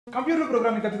Computer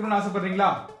programming கத்துக்கணும்னு ஆசைப்படுறீங்களா?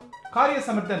 காரிய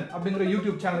சமர்த்தன் அப்படிங்கிற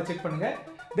யூடியூப் சேனலை செக் பண்ணுங்க.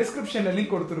 டிஸ்கிரிப்ஷன்ல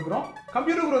லிங்க் கொடுத்துருக்கோம்.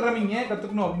 கம்ப்யூட்டர் ப்ரோகிராமிங் ஏன்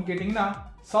கத்துக்கணும் அப்படின்னு கேட்டீங்கன்னா,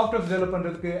 சாஃப்ட்வேர் டெவலப்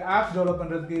பண்றதுக்கு, ஆப்ஸ் டெவலப்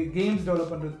பண்றதுக்கு, கேம்ஸ்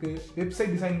டெவலப் பண்றதுக்கு,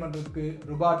 வெப்சைட் டிசைன் பண்றதுக்கு,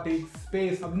 ரொபாட்டிக்ஸ்,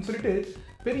 ஸ்பேஸ் அப்படின்னு சொல்லிட்டு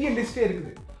பெரிய லிஸ்டே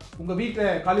இருக்குது. உங்க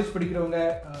வீட்டில் காலேஜ் படிக்கிறவங்க,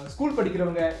 ஸ்கூல்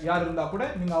படிக்கிறவங்க யார் இருந்தா கூட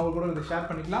நீங்க அவங்க கூட இதை ஷேர்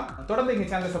பண்ணிக்கலாம். தொடர்ந்து எங்க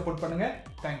சேனலை சப்போர்ட் பண்ணுங்க.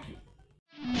 தேங்க்யூ.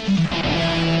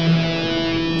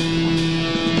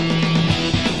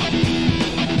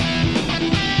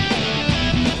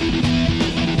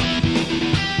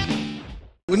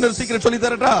 இன்னொரு சீக்கிரம் சொல்லி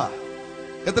தரட்டா?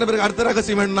 எத்தனை பேருக்கு அடுத்த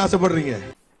ரகசியம் வேணும்னு ஆசைப்படுறீங்க?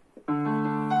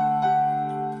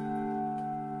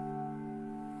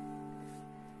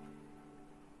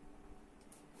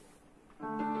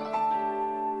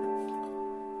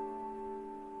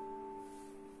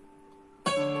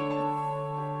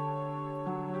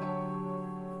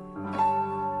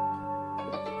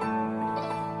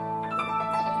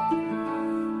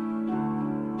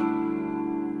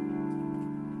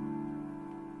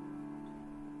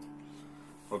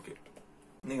 ஓகே,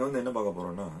 நீங்க என்ன பார்க்க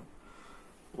போறோம்னா,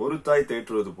 ஒரு தாய்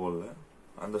தேற்றுவது போல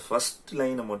அந்த ஃபர்ஸ்ட்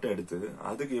லைனை மட்டும் எடுத்து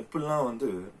அதுக்கு எப்படிலாம்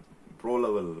ப்ரோ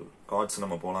லெவல் கார்ட்ஸ்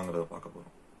நம்ம போலாங்கிறத பார்க்க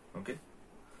போறோம். ஓகே,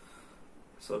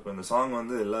 ஸோ இப்போ இந்த சாங்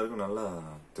எல்லாருக்கும் நல்லா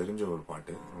தெரிஞ்ச ஒரு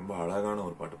பாட்டு, ரொம்ப அழகான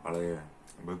ஒரு பாட்டு, பழைய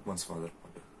பெக்மன்ஸ் ஃபாதர்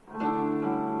பாட்டு.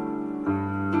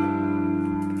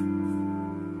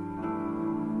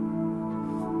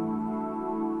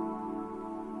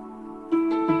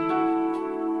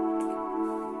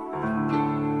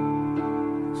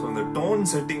 டோன்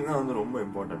செட்டிங் தான் ரொம்ப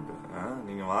இம்பார்ட்டன்ட்.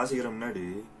 நீங்க வாசிக்கிற முன்னாடி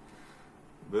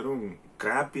வெறும்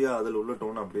கிராப்பியா அதுல உள்ள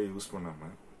டோன் அப்படியே யூஸ் பண்ணாம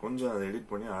கொஞ்சம் அதை எடிட்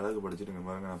பண்ணி அழகு படிச்சுட்டு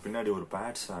பாருங்க. நான் பின்னாடி ஒரு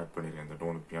பேட்ஸ் ஆட் பண்ணிருக்கேன் இந்த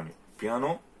டோனுக்கு.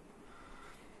 பியானோ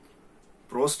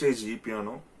ப்ரோ ஸ்டேஜ் இ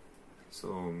பியானோ, ஸோ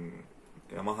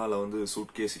யமஹால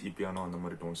சூட்கேஸ் இ பியானோ அந்த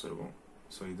மாதிரி டோன்ஸ் இருக்கும்.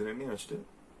 ஸோ இது ரெண்டையும் வச்சுட்டு,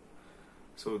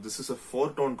 so this is a 4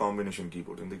 tone combination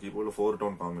keyboard. இந்த கீபோர்டில் 4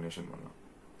 டோன் காம்பினேஷன் பண்ணலாம்.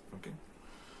 ஓகே,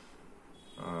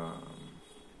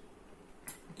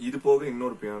 இது போக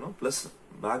இன்னொரு பியானோ பிளஸ்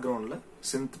பேக்ரவுண்ட்ல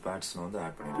சிந்த் பேட்ஸ்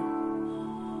ஆட் பண்ணிடுறேன்.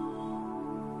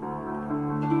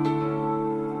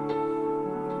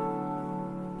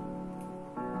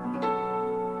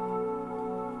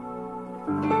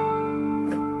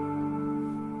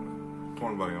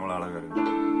 டோன் பாருங்க எவ்வளவு அழகா இருக்கு.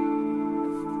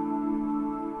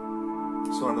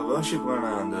 சோ அந்த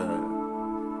வர்ஷிப்பான அந்த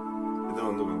இதை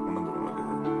கொண்டு வந்துருவாங்க.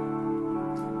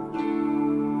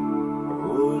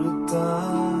 ஒரு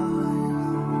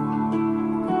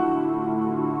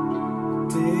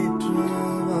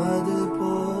தேற்றுவது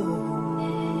போல்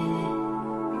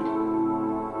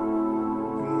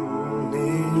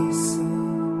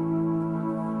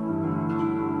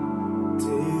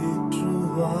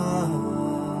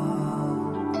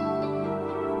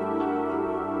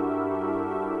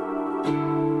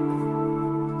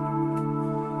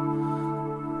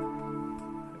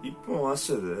இப்போ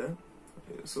வாசிச்சது.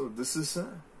 So this is a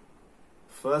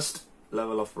first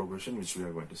level of progression which we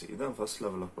are going to see. இதான் first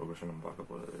level of progression நம்ம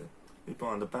பார்க்க போறது. இப்போ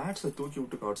அந்த பேட்ஸை தூக்கி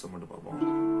விட்டு கார்ட்ஸை மட்டும் பார்ப்போம்.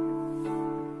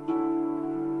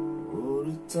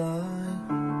 ஒரு தாய்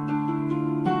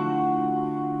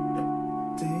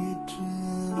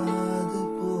தேற்றுவது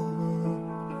போல்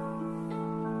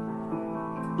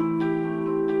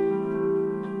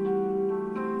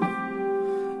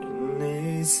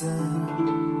நேசம்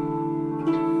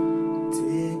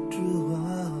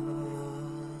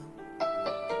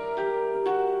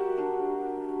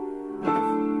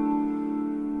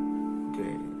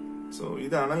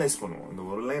இதை அனலைஸ் பண்ணுவோம். இந்த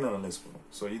ஒரு லைன் அனலைஸ் பண்ணுவோம்.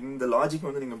 ஸோ இந்த லாஜிக்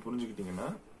நீங்க புரிஞ்சுக்கிட்டீங்கன்னா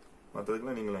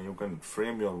மற்றதுக்குலாம் நீங்க you can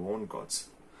frame your own cards.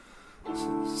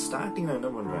 Starting நான்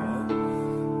என்ன பண்றேன்,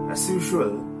 as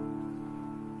usual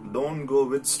don't go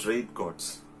with straight chords.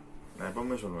 நான்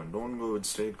எப்பவுமே சொல்லுவேன், don't go with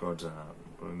straight chords.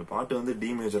 இந்த பாட்டு டி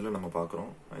மேஜர்ல நம்ம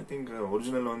பாக்குறோம். ஐ திங்க்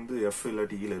ஒரிஜினல் எஃப்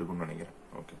இல்லாட்டி ஈல இருக்கும்னு நினைக்கிறேன்.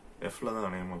 ஓகே, எஃப்ல தான்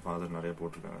அநேகமா ஃபாதர் நிறைய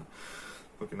போட்டிருக்காங்க.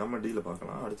 ஓகே, நம்ம டில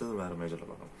பார்க்கலாம், அடுத்தது வேற மேஜர்ல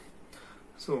பார்க்கலாம்.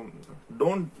 So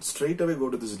don't straight away go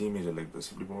to this D major like this.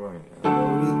 இப்படி போவாங்க.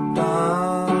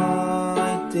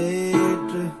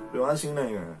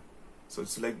 So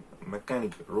it's like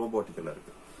mechanic, robotical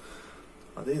இருக்கு.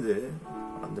 அதே இது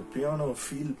அந்த பியானோவை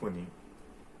ஃபீல் பண்ணி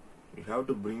you have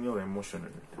to bring your emotion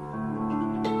in it.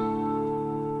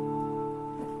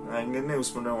 நான் இங்க என்ன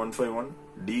யூஸ் பண்றேன், 151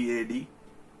 DAD.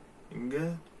 இங்க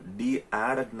D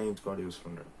add at 9th chord use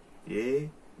பண்றேன். A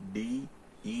D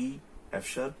E F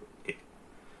sharp A.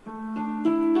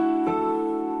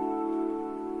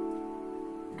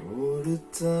 ஒரு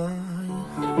தாய்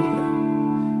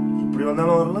இப்படி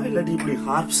வந்தாலும் வரலாம், இல்லாட்டி இப்படி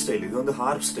ஹார்ப் ஸ்டைல். இது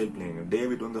harp style playing.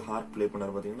 David harp play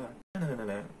பண்ணாரு பாத்தீங்கன்னா.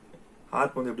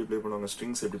 ஹார்ப் வந்து எப்படி ப்ளே பண்ணுவாங்க,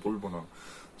 ஸ்ட்ரிங்ஸ் எப்படி புல் பண்ணுவாங்க.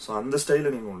 ஸோ அந்த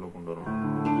ஸ்டைல நீங்க உள்ள கொண்டு வரணும்.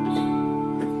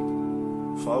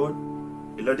 ஃபார்வர்ட்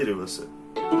இல்லாட்டி ரிவர்ஸ்.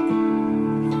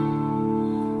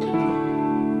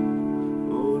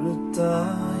 ஒரு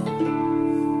தாய்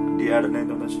டி ஆட்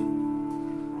நைட்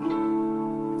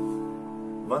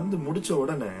வந்து முடிச்ச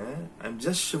உடனே I'm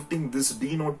just shifting this D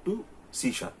note to C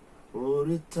sharp.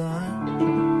 ஒரு தாய்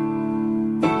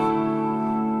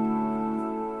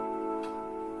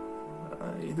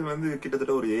இது வந்து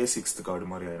கிட்டத்தட்ட ஒரு A6th கார்டு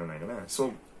மாதிரி ஆயிரும் நினைக்கிறேன். ஸோ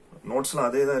நோட்ஸ்லாம்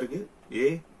அதே தான் இருக்கு. A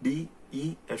D E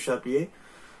F sharp A,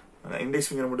 index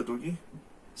finger மட்டும் தூக்கி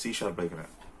C sharp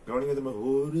வைக்கிறேன். கவனிங்க,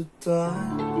 ஒரு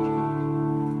தாய்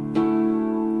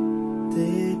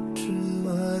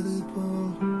தேற்றுவது போல்.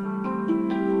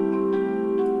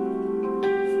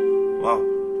 வாவ்,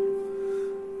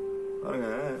 பாருங்க,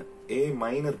 A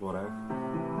மைனர் போறேன்.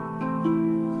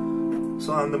 சோ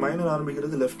அந்த மைனர்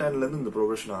ஆரம்பிக்கிறது லெஃப்ட் ஹேண்ட்ல இருந்து இந்த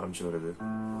ப்ரோக்ரஷன் ஆரம்பிச்சு வருது.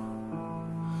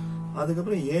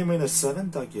 அதுக்கப்புறம் A மைனர்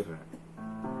 7th ஆக்கிடுறேன்.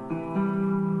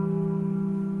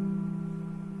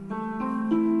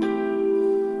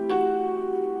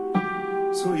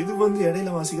 சோ இது வந்து இடையில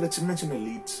வாசிக்கிற சின்ன சின்ன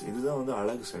லீட்ஸ், இதுதான் வந்து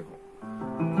அழகு சேர்க்கும்.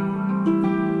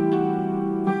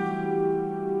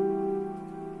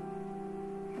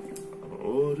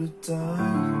 ஒரு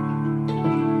தாய்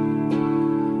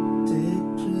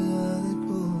தேற்றுவது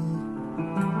போல்.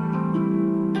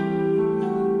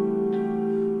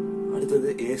 அடுத்தது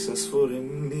A+4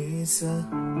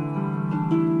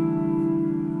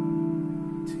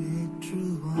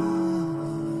 தேற்றுவா.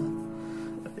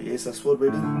 A+4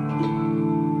 போயிட்டு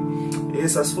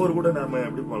A+4 கூட நாம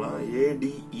எப்படி போலாம்,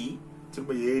 ADE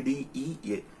திரும்ப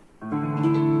ADEA.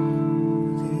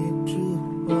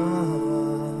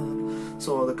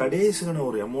 ஸோ அது கடைசியில் நான்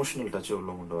ஒரு எமோஷனல் டச்சை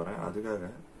உள்ள கொண்டு வரேன். அதுக்காக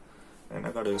என்ன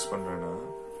கார்டை யூஸ் பண்றேன்னா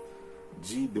G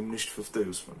diminished 5th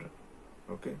யூஸ் பண்றேன்.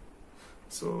 Okay,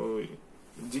 so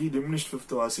G diminished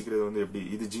 5th வாசிக்கிறது வந்து எப்படி,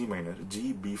 இது G minor, G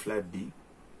B flat D,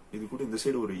 இது கூட இந்த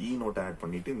சைடு ஒரு E நோட் ஆட்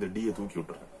பண்ணிட்டு இந்த D தூக்கி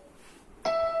விட்டுறேன்.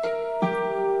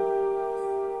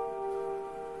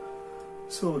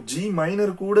 ஸோ G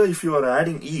மைனர் கூட if you are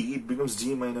adding E, it becomes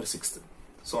G minor 6th.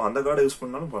 So அந்த கார்டை யூஸ்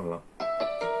பண்ணாலும் பண்ணலாம்.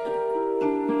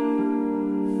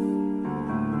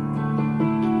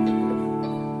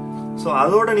 ஸோ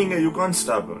அதோட நீங்க யூ கான்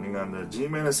ஸ்டாப். நீங்க அந்த G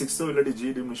மைனர் 6th இல்லாட்டி G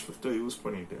diminished 5th யூஸ்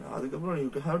பண்ணிட்டு அதுக்கப்புறம் you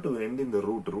have to end in தி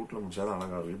ரூட்ல முடிச்சாதான்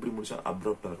அழகா இருக்கும். இப்படி முடிச்சா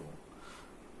அப்ரப்டா இருக்கும்.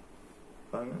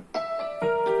 பாருங்க,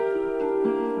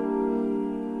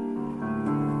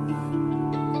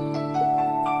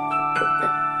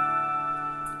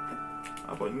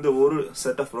 அப்போ இந்த ஒரு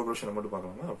செட் ஆஃப் ப்ரோக்ரஷனை மட்டும்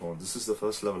பார்க்கலாமா? அப்போ this is the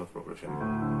first level of progression.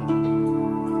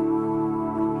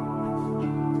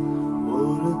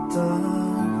 ஒரு தாய்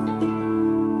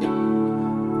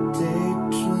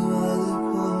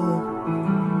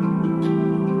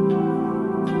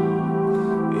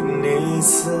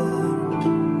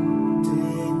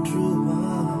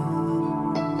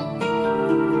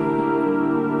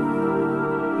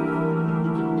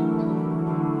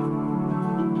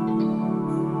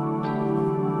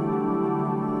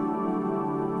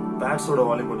பேட்ஸோட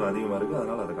வால்யூம் கொஞ்சம் அதிகமா இருக்கு,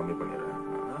 அதனால அதை கம்மி பண்ணிடுறேன்.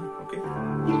 ஓகே,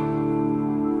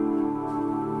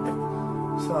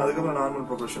 சோ அதுக்கப்புறம் நார்மல்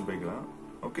ப்ரோக்ரஷன் போய்க்கலாம்.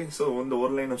 ஓகே, சோ இந்த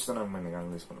ஒரு லைன் வச்சு தான் நம்ம இன்னைக்கு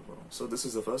அனலைஸ் பண்ண போறோம். So this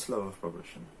is the first level of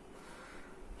progression.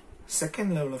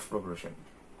 Second level of progression.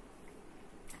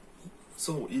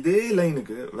 So இதே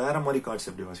லைனுக்கு வேற மாதிரி கார்ட்ஸ்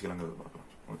எப்படி வாசிக்கலாங்கிறது பார்க்கலாம்.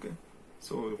 ஓகே,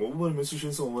 சோ ஒவ்வொரு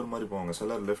மியூசிஷியன்ஸும் ஒவ்வொரு மாதிரி போவாங்க.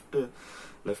 சிலர்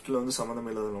லெஃப்ட்ல வந்து சம்மந்தம்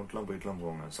இல்லாத நோட்லாம் போயிட்டுலாம்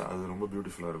போவாங்க. அது ரொம்ப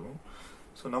பியூட்டிஃபுல்லா இருக்கும்.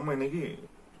 சோ நம்ம இன்னைக்கு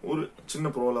ஒரு சின்ன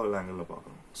ப்ரோ லெவல் ஆங்கிள்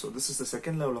பார்க்கணும். So this is the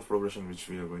second level of progression which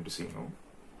we are going to see now.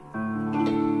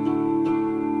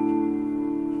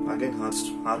 Again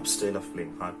harp style of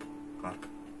playing. harp.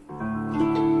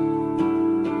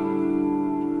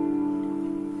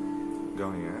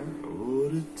 கவனிங்க,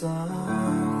 ஒரு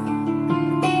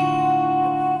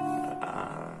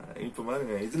இப்ப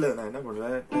பாருங்க, இதுல நான் என்ன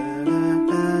பண்றேன்,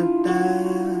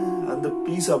 அந்த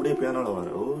பீஸ் அப்படியே பியானோல வர.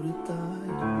 ஒரு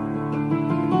தாய்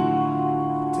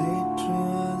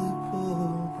தேற்றுவது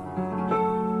போல்.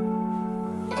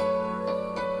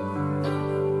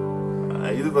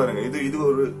 இது பாருங்க, இது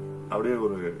ஒரு அப்படியே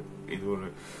ஒரு இது ஒரு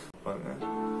பாருங்க,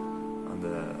 அந்த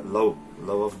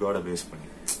லவ் ஆஃப் காட பேஸ் பண்ணி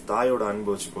தாயோட அன்பு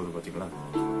வச்சு போகுது பாத்தீங்களா.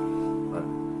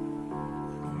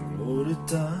 ஒரு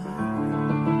தாய்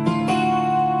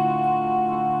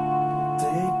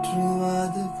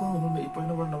தேற்றுவது போல். இப்ப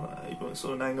என்ன பண்ண, இப்போ சோ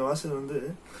நான் இங்க வாசல் வந்து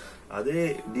அதே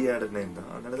டி ஆடட் 9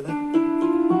 தான். அந்த இடத்துல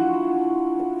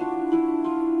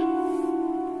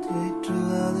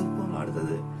தேற்றுவது போல்.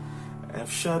 அடுத்தது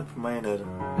எஃப் ஷார்ப் மைனர்.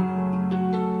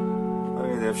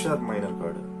 இது எஃப் ஷார்ப் மைனர்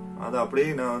கார்டு. அது அப்படியே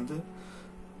நான் வந்து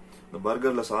இந்த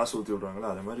பர்கர்ல சாஸ் ஊத்தி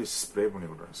விடுறாங்களா அதே மாதிரி ஸ்ப்ரே பண்ணி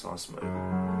விடுறேன் சாஸ் மாதிரி.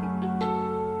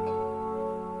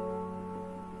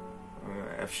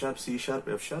 F sharp, C sharp,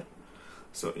 F sharp.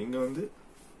 So இங்க வந்து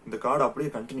இந்த கார்டு அப்படியே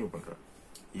கண்டினியூ பண்றேன்.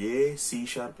 A, C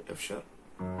sharp, F sharp.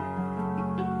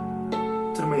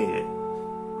 திரும்ப A.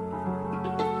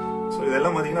 So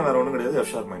இதெல்லாம் பாத்தீங்கன்னா வேற ஒண்ணும் கிடையாது, F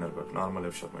sharp minor chord, normal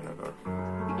F sharp minor chord.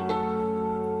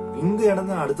 இந்த இடம்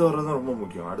தான் அடுத்து வர்றது ரொம்ப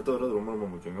முக்கியம். அடுத்து வர்றது ரொம்ப ரொம்ப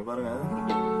முக்கியம். இங்க பாருங்க.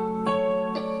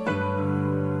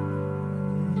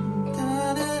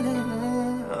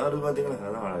 அது பாத்தீங்கன்னா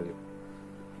அதான் அழகு.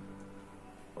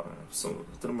 So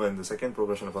திரும்ப இந்த செகண்ட்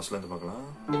ப்ரோக்ரஷனை ஃபர்ஸ்ட்ல இருந்து பார்க்கலாம்.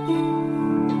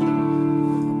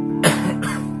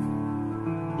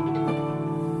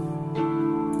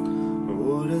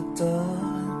 ஒரு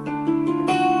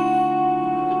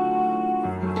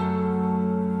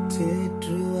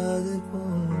தேற்றுவது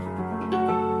போல்.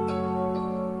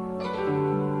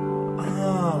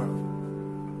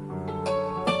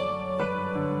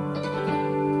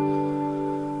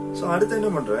 So அடுத்து என்ன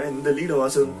பண்றேன், இந்த லீட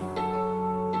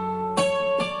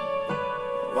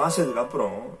வாசதுக்கு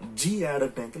அப்புறம் G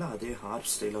added ninthல அதே harp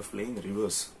style of playing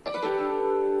reverse.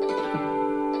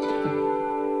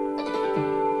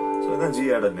 So இதான் G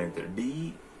added ninth. D,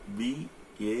 B,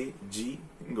 A, G,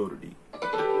 இங்க ஒரு D.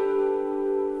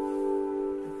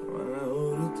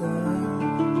 ஒரு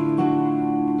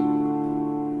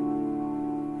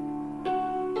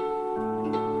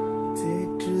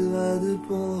தேற்றுவது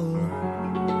போல்.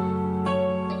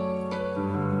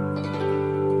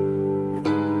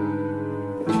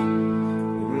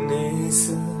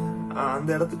 அந்த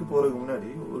இடத்துக்கு போறதுக்கு முன்னாடி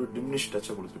ஒரு டிமினிஷ் டச்ச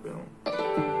கொடுத்துட்டு போயிடும்.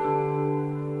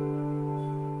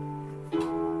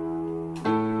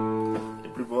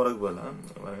 இப்படி போறதுக்கு பதிலா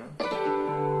பாருங்க.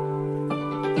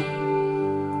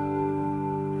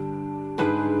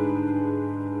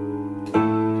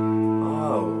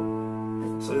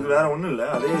 இது வேற ஒண்ணும் இல்ல,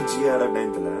 அதே G added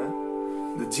ninthல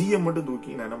இந்த G மட்டும்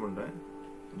தூக்கி நான் என்ன பண்றேன்,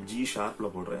 G ஷார்ப்ல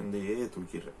போடுறேன், இந்த A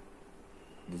தூக்கிடுறேன்.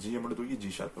 இந்த G மட்டும் தூக்கி G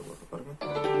ஷார்ப்ல போடுறேன் பாருங்க.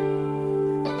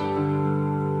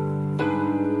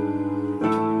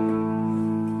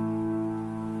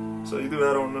 So இது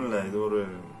வேற ஒண்ணும் இல்ல, இது ஒரு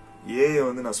A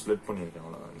வந்து நான் ஸ்ப்ளிட் பண்ணிருக்கேன்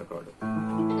அவ்வளவுதான் இந்த card.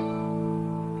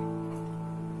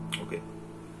 Okay.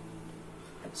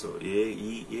 So A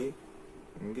E A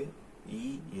இங்க E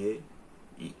A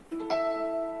E.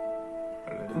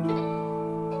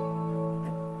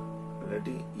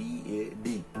 Ready E A D.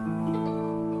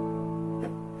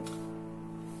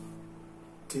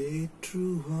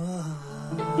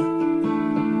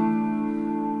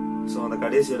 So அந்த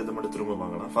கடைசி இடத்தை மட்டும் திரும்ப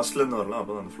பார்க்கலாம், ஃபர்ஸ்ட்ல இருந்து வரலாம்,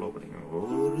 அப்பதான் அந்த ஃப்ளோ பண்ணிக்கணும்.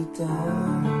 ஒரு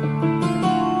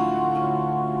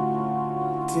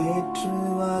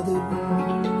தேற்றுவது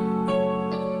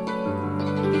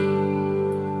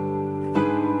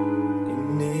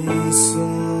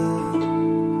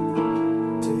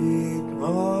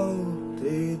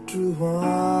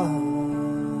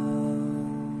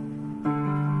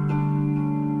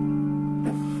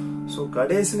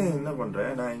கடைசியில என்ன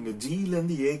பண்றேன், நான் இங்க ஜில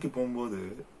இருந்து ஏக்கு போகும்போது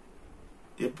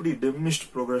எப்படி diminished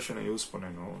progression யூஸ்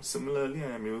பண்ணணும், similarly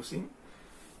I am using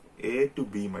A to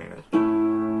B minor.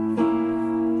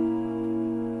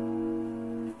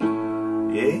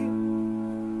 A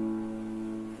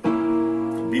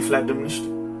B flat diminished.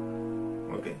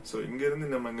 Okay, so இங்க இருந்து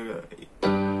நம்ம இங்க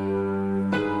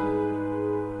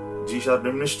G sharp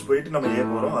diminished போயிட்டு நம்ம A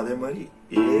போறோம். அதே மாதிரி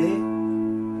A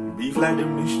B flat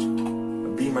diminished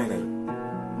B minor.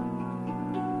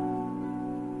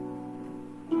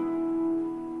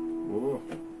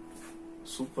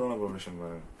 சூப்பரான ப்ரொக்ரஷன்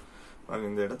பாருங்க. பாருங்க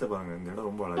இந்த இடத்தை பாருங்க, இந்த இடம்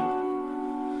ரொம்ப அழகு.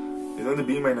 இது வந்து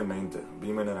B minor 9th, B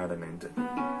minor added 9th.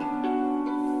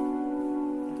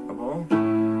 அப்போ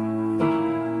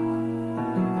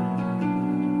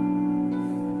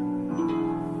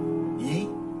E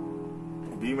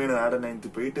B minor added 9th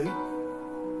போயிட்டு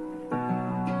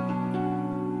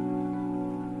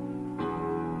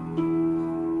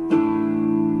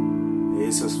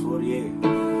A4 A.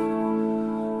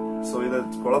 So இத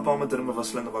குழப்பாம திரும்ப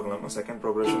ஃபர்ஸ்ட்ல இருந்து பார்க்கலாமா, செகண்ட்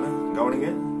ப்ரோக்ரஷன் கவனிங்க,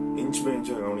 இன்ச் பை இன்ச்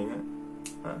கவனிங்க.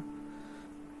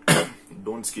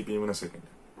 Don't skip even a second.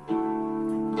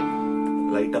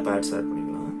 லைட்டா பேட்ஸ் ஆட்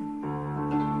பண்ணிக்கலாம்.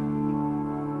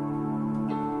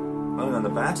 பாருங்க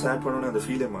அந்த பேட்ஸ் ஆட் பண்ணோனே அந்த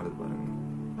ஃபீலே மாறுது பாருங்க.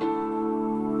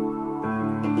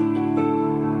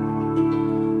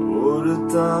 ஒரு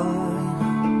தாய்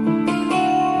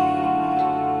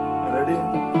ரெடி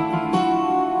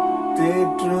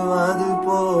தேற்றுவது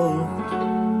போல்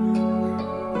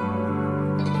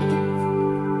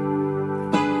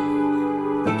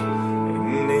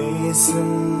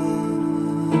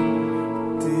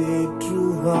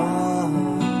தேற்றுவா.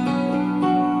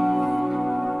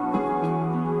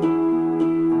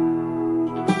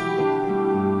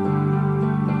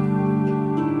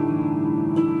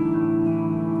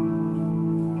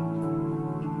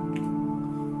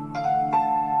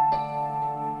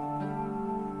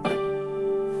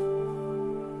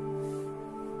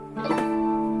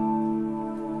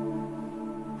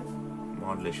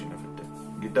 Modulation effect,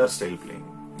 guitar style playing.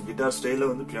 Guitar ஸ்டைல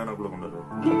வந்து பியானோக்குள்ள கொண்டு வருவோம்.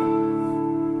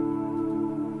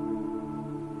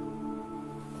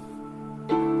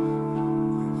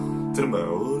 திரும்ப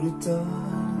ஒரு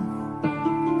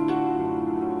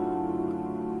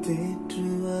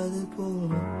தேற்றுவது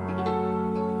போல்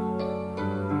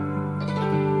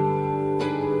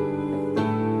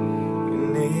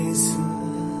நேசு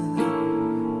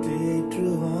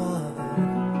தேற்றுவார்.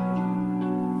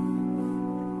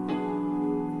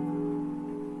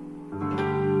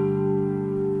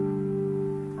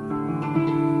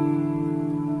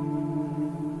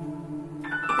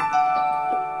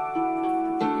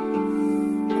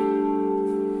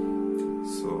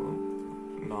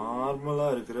 நார்மலா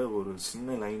இருக்கிற ஒரு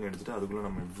சின்ன லைன் எடுத்துட்டு அதுக்குள்ள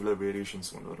நம்ம இவ்வளவு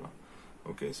வேரியேஷன்ஸ் கொண்டு வரலாம்.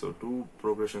 ஓகே, ஸோ 2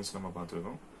 ப்ரோக்ரஷன்ஸ் நம்ம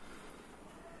பார்த்துருக்கோம்.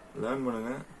 லேர்ன்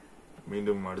பண்ணுங்க.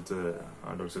 மீண்டும் அடுத்த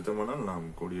ஆண்டவர் சித்தமானால் நாம்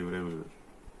கூடிய விரைவில்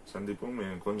சந்திப்போம்.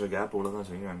 கொஞ்சம் கேப் உள்ள தான்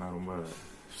செய்யுங்க, ஏன்னா ரொம்ப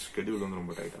ஸ்கெடியூல் வந்து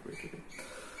ரொம்ப டைட்டா போயிட்டு இருக்கு.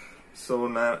 ஸோ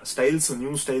ஸ்டைல்ஸ்,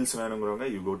 நியூ ஸ்டைல்ஸ் வேணுங்கிறவங்க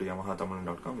you go to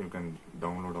yamahathamil.com. You can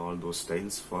download all those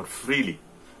styles for freely.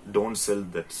 Don't sell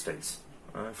that styles.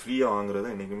 ஃப்ரீயா வாங்குறத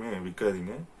என்னைக்குமே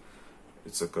விற்காதீங்க.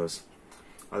 It's a கர்ஸ்.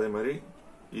 அதே மாதிரி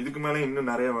இதுக்கு மேலே இன்னும்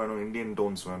நிறைய வேணும், இந்தியன்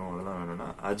டோன்ஸ் வேணும், அதெல்லாம் வேணும்னா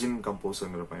அஜின்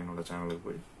கம்போஸர்ங்கிற பையனோட சேனலுக்கு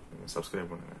போய் சப்ஸ்கிரைப்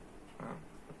பண்ணுங்க.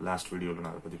 லாஸ்ட் வீடியோவில்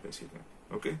நான் அதை பற்றி பேசியிருக்கேன்.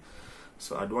 Okay,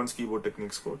 so advance keyboard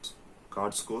techniques course,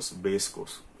 cards course, base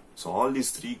course. So all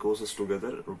these 3 courses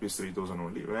together ₹3,000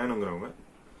 only. வேணுங்கிறவங்க,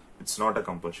 it's not a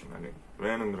compulsion. Again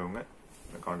வேணுங்கிறவங்க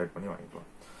கான்டாக்ட் பண்ணி வாங்கிக்கலாம்.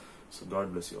 So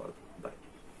God bless you all. By.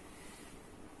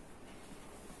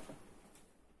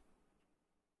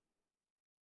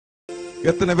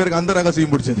 எத்தனை பேருக்கு அந்த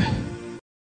ரகசியம் பிடிச்சது?